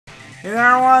Hey there,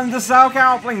 everyone, this is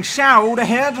Alcowpling Shadow the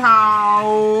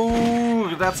Hedgehog.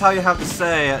 That's how you have to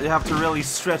say it. You have to really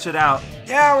stretch it out.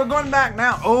 Yeah, we're going back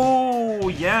now. Oh,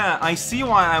 yeah, I see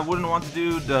why I wouldn't want to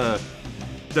do the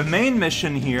main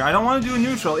mission here. I don't want to do a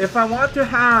neutral. If I want to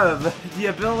have the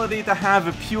ability to have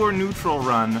a pure neutral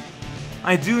run,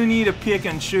 I do need to pick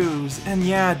and choose. And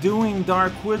yeah, doing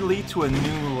Dark would lead to a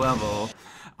new level.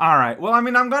 Alright, well, I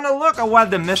mean, I'm gonna look at what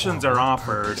the missions are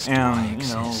offered, and, you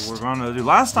know, we're gonna do...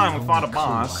 Last time we fought a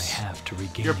boss.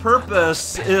 Your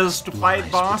purpose is to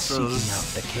fight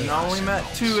bosses. And we met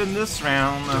 2 in this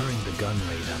round. During the gun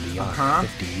raid on the Ark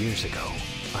 50 years ago,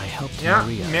 I helped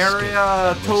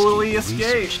Maria totally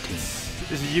escaped.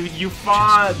 You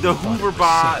fought the Hoover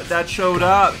bot that showed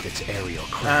up,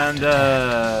 and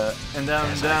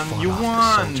then you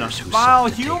won. Vile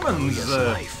humans.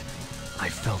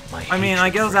 I mean,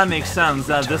 I guess that makes sense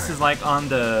that this is like on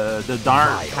the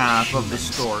dark half of the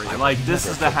story. Like, this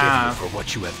is the half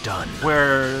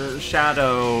where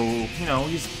Shadow, you know,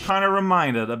 he's kind of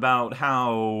reminded about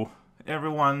how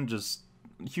everyone just...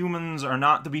 humans are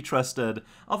not to be trusted.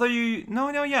 Although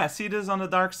yes, it is on the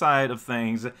dark side of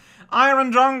things.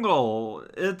 Iron Jungle.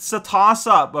 It's a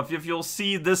toss-up if you'll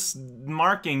see this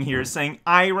marking here saying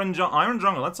Iron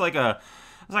Jungle. That's like a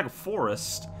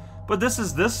forest. But this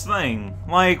is this thing.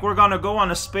 Like, we're gonna go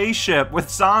on a spaceship with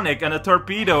Sonic and a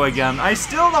torpedo again. I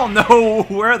still don't know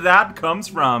where that comes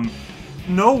from.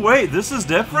 No way, this is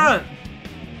different.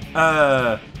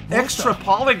 Extra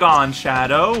polygon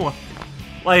Shadow.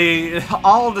 Like,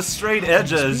 all the straight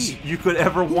edges you could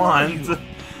ever want.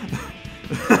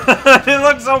 It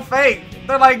looks so fake.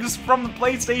 They're like just from the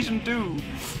PlayStation 2.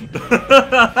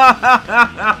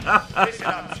 Listen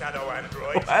up, Shadow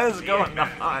Android. What is going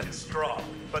on? Strong,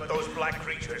 but those black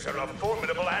creatures are a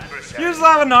formidable adversary. You just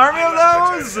have an army of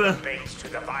those?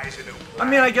 I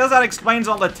mean, I guess that explains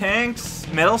all the tanks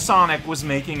Metal Sonic was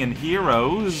making in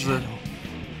Heroes. Shadow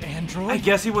Android? I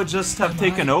guess he would just have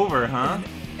taken over, huh?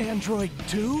 Android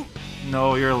 2?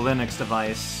 No, you're a Linux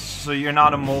device, so you're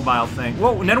not a mobile thing.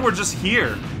 Whoa, and then we're just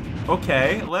here.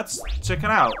 Okay, let's check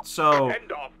it out. So,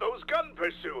 end off those gun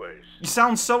pursuers. You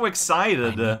sound so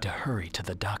excited. I need to hurry to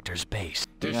the doctor's base.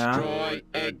 Destroy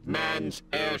Eggman's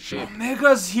airship.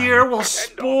 Omega's here. Well,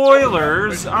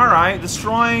 spoilers. All right,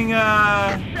 destroying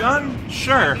gun.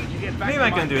 Sure, maybe I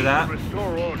can do that.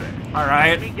 All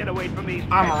right,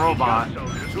 I'm a robot.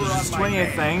 There's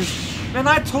 28 things. Man,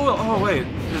 I told... Oh, wait.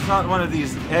 It's not one of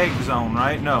these egg zone,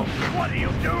 right? No. What are you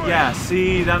doing? Yeah,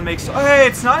 see, that makes... Oh, hey,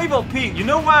 it's not Evil Pete. You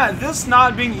know what? This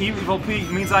not being Evil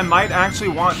Pete means I might actually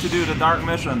want to do the Dark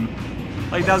Mission.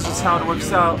 Like, that's just how it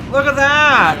works out. Look at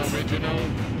that!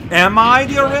 Am I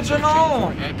the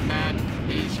original?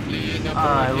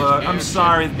 Alright, look. I'm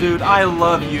sorry, dude. I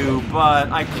love you, but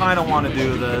I kind of want to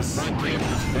do this.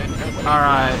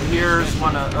 Alright, here's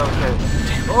one of... Okay.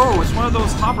 Oh, it's one of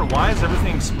those hopper. Why is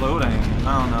everything exploding?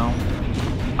 I don't know.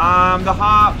 The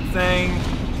hop thing.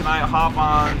 Can I hop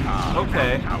on?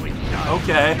 Okay.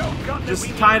 Okay.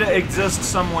 Just kind of exist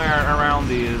somewhere around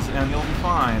these, and you'll be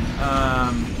fine.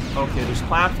 Okay, there's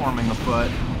platforming afoot.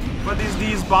 But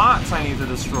these bots I need to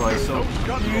destroy, so...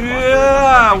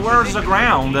 Yeah! Where's the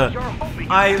ground?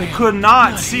 I could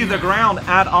not see the ground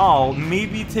at all.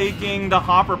 Maybe taking the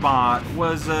hopper bot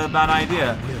was a bad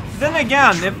idea. Then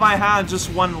again, if I had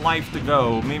just one life to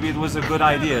go, maybe it was a good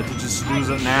idea to just lose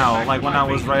it now, like when I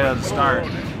was right at the start.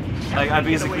 Like, I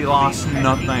basically lost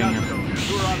nothing.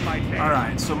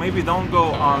 Alright, so maybe don't go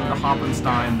on the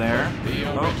Hoppenstein there.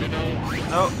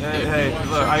 Oh, hey,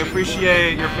 look, I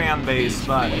appreciate your fan base,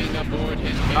 but...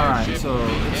 Alright, so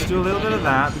let's do a little bit of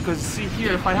that, because see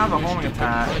here, if I have a homing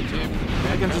attack,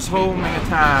 I can just homing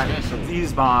attack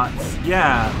these bots.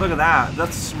 Yeah, look at that,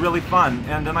 that's really fun.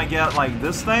 And then I get, like,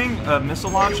 this thing, a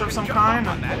missile launcher of some kind.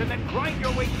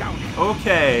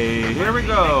 Okay, here we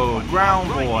go, Ground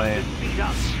Boy.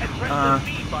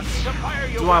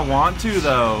 Do I want to,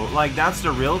 though? Like, that's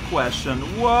the real question.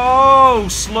 Whoa!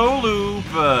 Slow loop!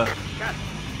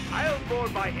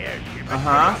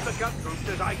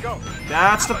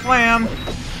 That's the plan.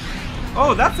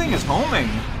 Oh, that thing is homing.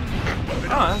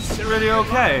 Oh, that's really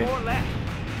okay.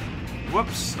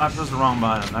 Whoops, I pressed the wrong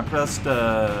button. I pressed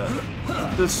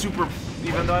the super,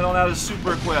 even though I don't have the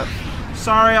super equip.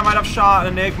 Sorry, I might have shot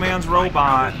an Eggman's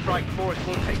robot.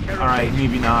 Alright,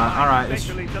 maybe not. Alright,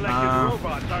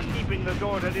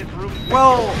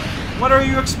 well, what are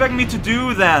you expecting me to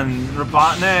do then,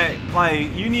 Robotnik?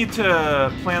 Like, you need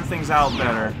to plan things out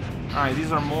better. Alright,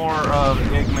 these are more of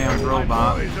Eggman's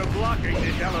robot.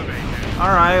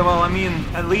 Alright, well, I mean,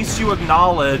 at least you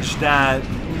acknowledge that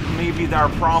maybe there are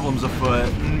problems afoot.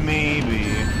 Maybe.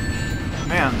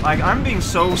 Man, like, I'm being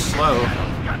so slow.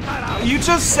 You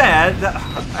just said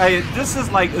that this is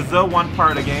like the one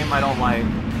part of the game I don't like.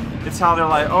 It's how they're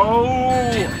like,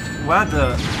 oh, what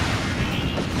the?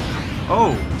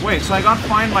 Oh, wait, so I got to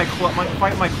fight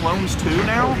my clones too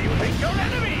now?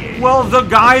 Well, the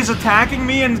guy's attacking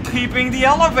me and keeping the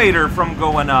elevator from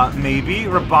going up, maybe.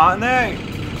 Robotnik,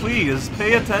 please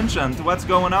pay attention to what's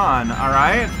going on,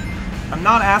 alright? I'm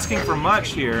not asking for much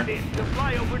here.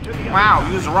 Wow,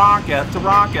 use rocket to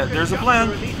rocket. There's a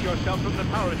blend.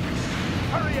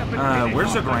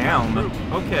 Where's the ground?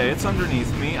 Okay, it's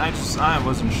underneath me. I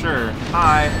wasn't sure.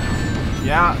 Hi.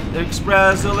 Yeah,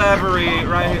 express delivery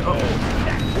right here. Oh,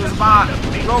 there's a bot.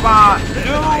 Robot.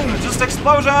 Doom. Just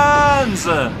explosions.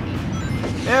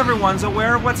 Everyone's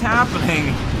aware of what's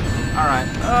happening. Alright.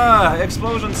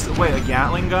 Explosions. Wait, a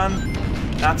Gatling gun?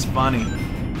 That's funny.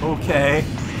 Okay.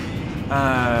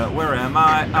 Where am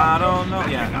I? I don't know.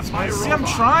 Yeah. See, I'm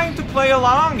trying to play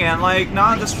along and, like,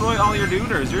 not destroy all your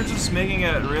duders. You're just making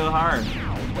it real hard.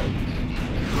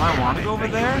 Do I want to go over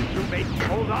there?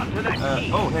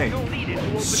 Oh, hey.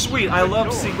 Sweet, I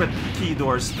love secret key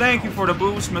doors. Thank you for the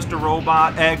boost, Mr.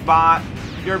 Robot, Eggbot.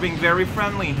 You're being very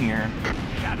friendly here.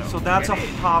 So that's a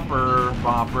hopper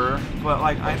bopper, but,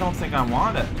 like, I don't think I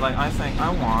want it. Like, I think I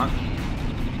want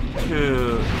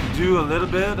to do a little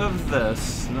bit of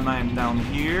this. And then I'm down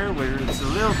here, where it's a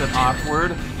little bit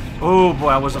awkward. Oh, boy,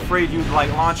 I was afraid you'd,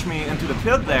 like, launch me into the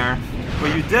pit there,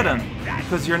 but you didn't,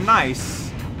 because you're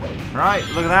nice. Right,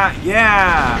 look at that.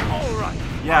 Yeah!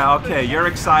 Yeah, okay, you're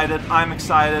excited, I'm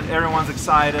excited, everyone's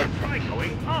excited.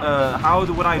 How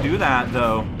would I do that,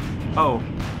 though? Oh,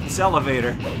 this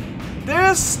elevator.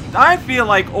 I feel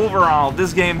like overall,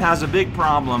 this game has a big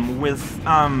problem with,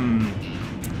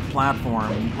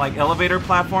 platform. Like, elevator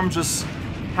platform, just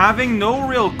having no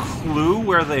real clue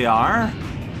where they are.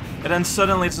 And then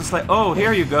suddenly it's just like, oh,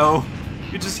 here you go.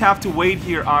 You just have to wait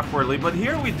here awkwardly. But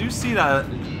here we do see that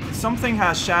something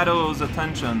has Shadow's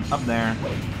attention up there.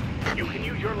 You can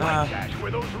use your light dash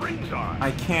where those rings are.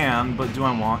 I can, but do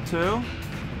I want to?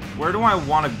 Where do I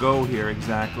want to go here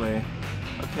exactly?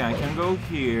 Okay, I can go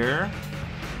here.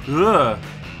 Ugh.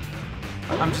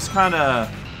 I'm just kind of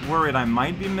worried I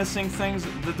might be missing things.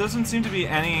 There doesn't seem to be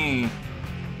any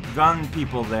gun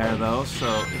people there, though,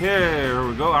 so here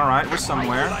we go. Alright, we're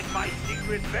somewhere. I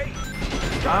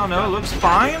don't know, it looks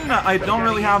fine. I don't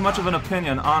really have much of an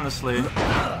opinion, honestly.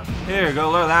 Here you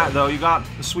go, look at that, though. You got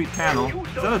a sweet panel.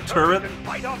 Is that a turret?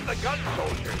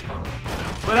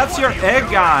 But that's your egg,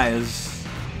 guys.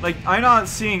 Like, I'm not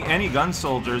seeing any gun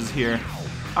soldiers here.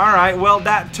 Alright, well,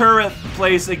 that turret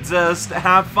place exists.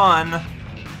 Have fun.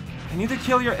 I need to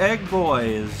kill your egg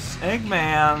boys.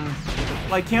 Eggman.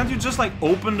 Like, can't you just, like,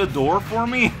 open the door for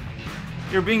me?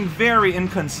 You're being very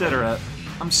inconsiderate.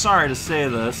 I'm sorry to say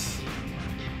this.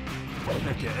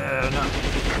 Okay, no.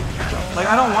 Like,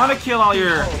 I don't want to kill all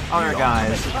your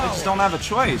guys. I just don't have a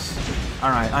choice.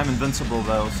 Alright, I'm invincible,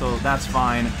 though, so that's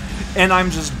fine. And I'm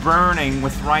just burning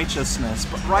with righteousness.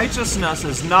 But righteousness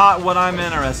is not what I'm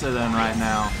interested in right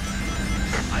now.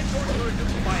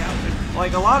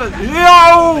 Like, a lot of...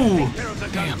 Yo!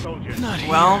 Damn,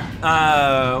 well,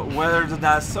 whether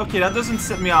that's... Okay, that doesn't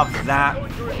set me off that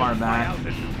far back.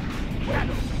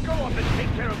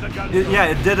 Yeah,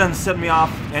 it didn't set me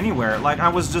off anywhere. Like, I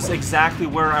was just exactly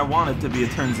where I wanted to be,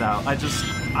 it turns out. I just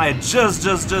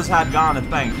had gone and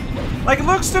think. Like, it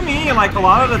looks to me like a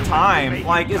lot of the time,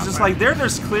 like, it's just like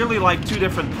there's clearly like two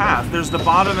different paths. There's the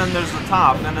bottom and there's the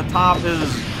top. And the top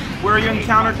is where you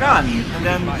encounter gun, and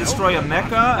then destroy a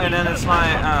mecha, and then it's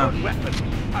like,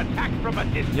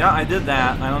 yeah, I did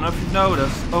that. I don't know if you've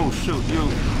noticed. Oh, shoot,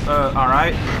 you,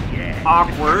 alright.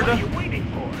 Awkward.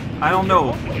 I don't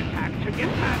know.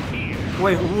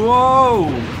 Wait, whoa!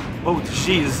 Oh,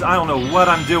 jeez, I don't know what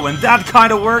I'm doing. That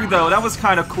kind of worked, though. That was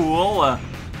kind of cool.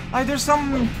 Like, there's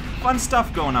some fun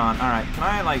stuff going on. Alright, can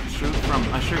I, like, shoot from...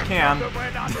 I sure can.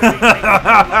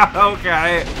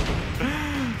 Okay.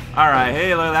 Alright,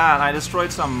 hey, look at that. I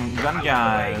destroyed some gun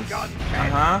guys.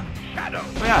 Uh-huh.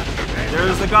 Oh, yeah.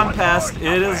 There's the gun pest.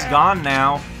 It is gone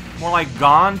now. More like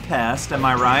gone pest, am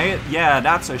I right? Yeah,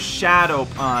 that's a shadow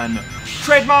pun.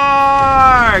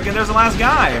 Trademark! And there's the last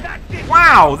guy.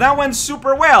 Wow, that went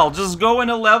super well. Just go in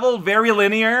a level, very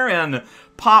linear, and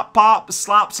pop, pop,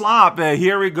 slop, slop.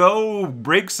 Here we go.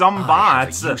 Break some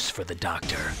bots. I have a use for the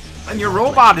doctor. And your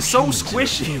robot is so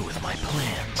squishy. With my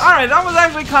plans. Alright, that was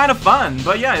actually kind of fun.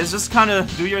 But yeah, it's just kind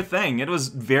of do your thing. It was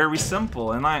very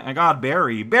simple. And I got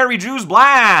Berry. Berry Juice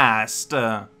Blast!